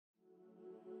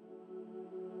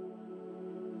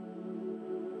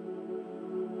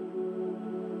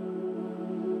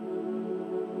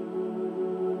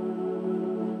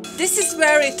This is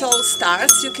where it all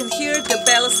starts. You can hear the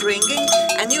bells ringing,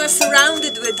 and you are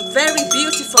surrounded with very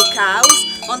beautiful cows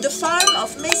on the farm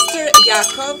of Mr.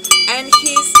 Jakov and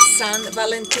his son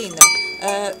Valentino.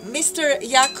 Mr.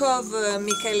 Jakov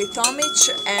Michailitomic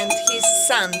and his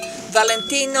son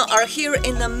Valentino are here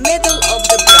in the middle of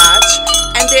the brach,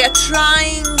 and they are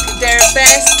trying their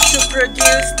best to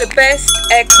produce the best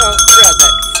eco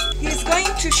products. He's going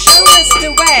to show us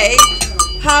the way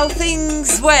how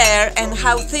things were and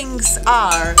how things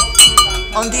are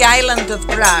on the island of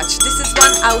Brač. This is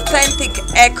one authentic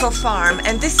eco farm,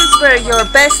 and this is where your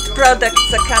best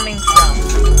products are coming from.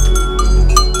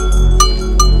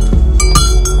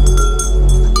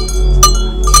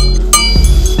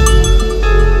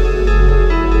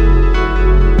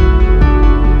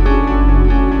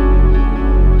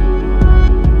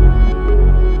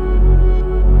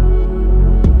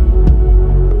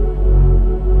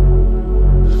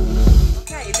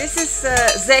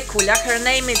 Zekulja, her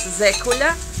name is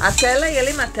Zekulja. A tele, je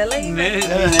li ima tele ime?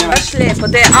 Ne. Baš lijepo.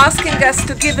 They're asking us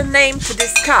to give a name to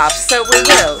this calf, so we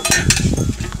will.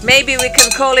 Maybe we can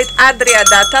call it Adria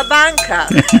Data Banka.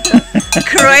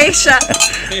 Croatia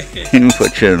Info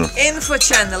channel. Info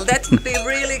channel, that would be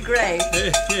really great.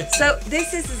 So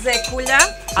this is Zekulja,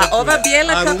 a ova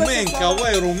bijela kako se Rumenka, ovo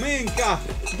je Rumenka.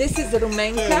 This is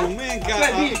Rumenka.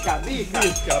 Rumenka,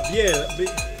 Bilka, bijela.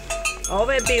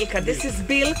 Ovo je Bilka, this is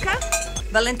Bilka.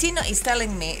 Valentino is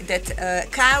telling me that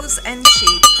cows and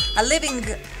sheep are living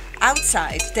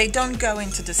outside. They don't go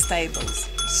into the stables.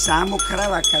 Samo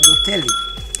krava kad oteli.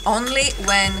 Only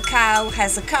when cow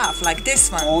has a calf, like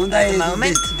this one Onda at the je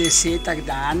moment. desetak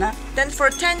dana. Then for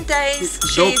 10 days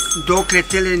she's Dokle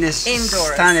tele ne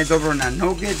indoors. stane dobro na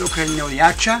noge, dokle ne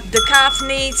ojača. The calf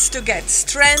needs to get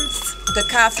strength. The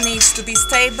calf needs to be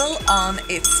stable on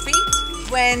its feet.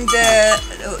 When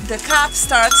the calf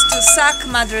starts to suck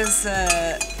mother's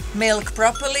milk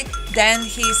properly, then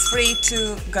he's free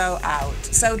to go out.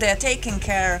 So they're taking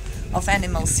care of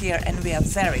animals here, and we are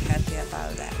very happy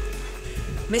about that.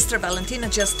 Mr. Valentino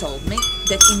just told me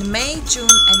that in May,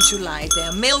 June and July they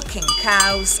are milking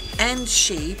cows and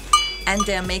sheep, and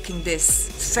they are making this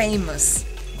famous,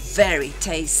 very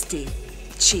tasty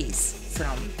cheese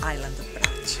from island of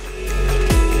Brač.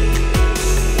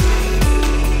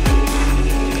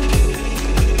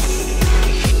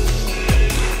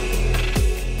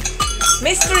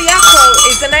 Mr. Jakov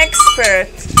is an expert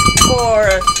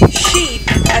for sheep,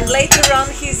 and later on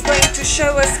he's going to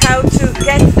show us how to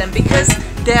get them, because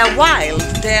they are wild,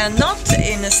 they are not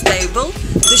in a stable.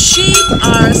 The sheep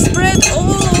are spread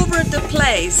all over the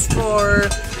place for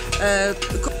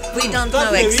we don't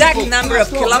know exact number of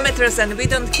kilometers, and we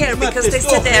don't care, because they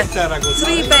said there are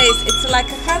 3 bays. It's like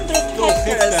 100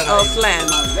 hectares of land.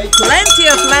 Plenty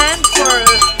of land for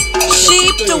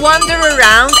sheep to wander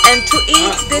around and to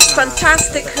eat these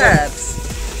fantastic herbs.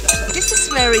 This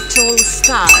is where it all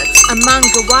starts, among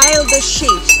the wilder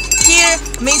sheep. Here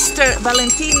Mr.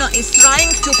 Valentino is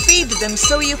trying to feed them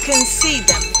so you can see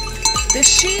them. The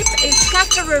sheep is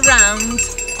scattered around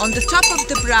on the top of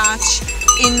the brach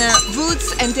in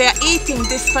woods, and they are eating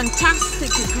this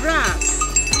fantastic grass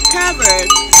covered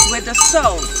with the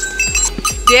salt.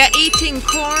 They are eating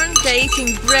corn, they are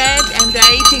eating bread, and they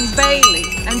are eating barley,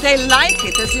 and they like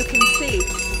it, as you can see.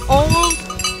 All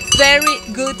very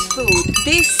good food.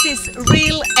 This is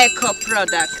real eco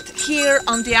product here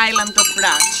on the island of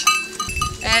Brač.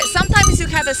 Sometimes you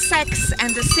have a sex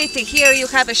and a city. Here you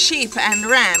have a sheep and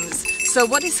rams. So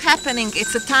what is happening?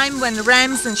 It's a time when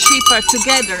rams and sheep are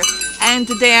together, and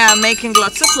they are making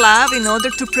lots of love in order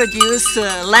to produce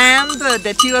lamb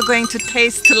that you are going to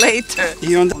taste later.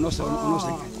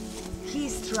 Oh,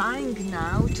 he's trying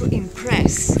now to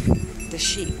impress the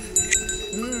sheep.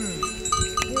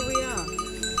 Here we are.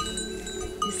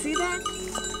 You see that?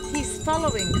 He's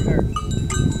following her.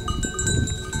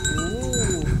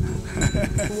 Ooh.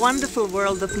 Wonderful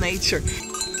world of nature.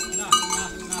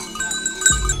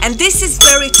 And this is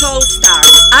where it all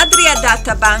starts. Adria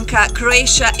Data Banka,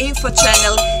 Croatia Info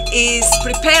Channel is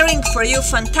preparing for you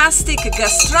fantastic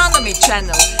gastronomy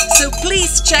channel. So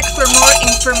please check for more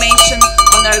information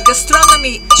on our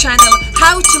gastronomy channel,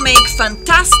 how to make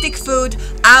fantastic food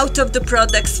out of the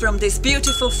products from this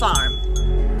beautiful farm.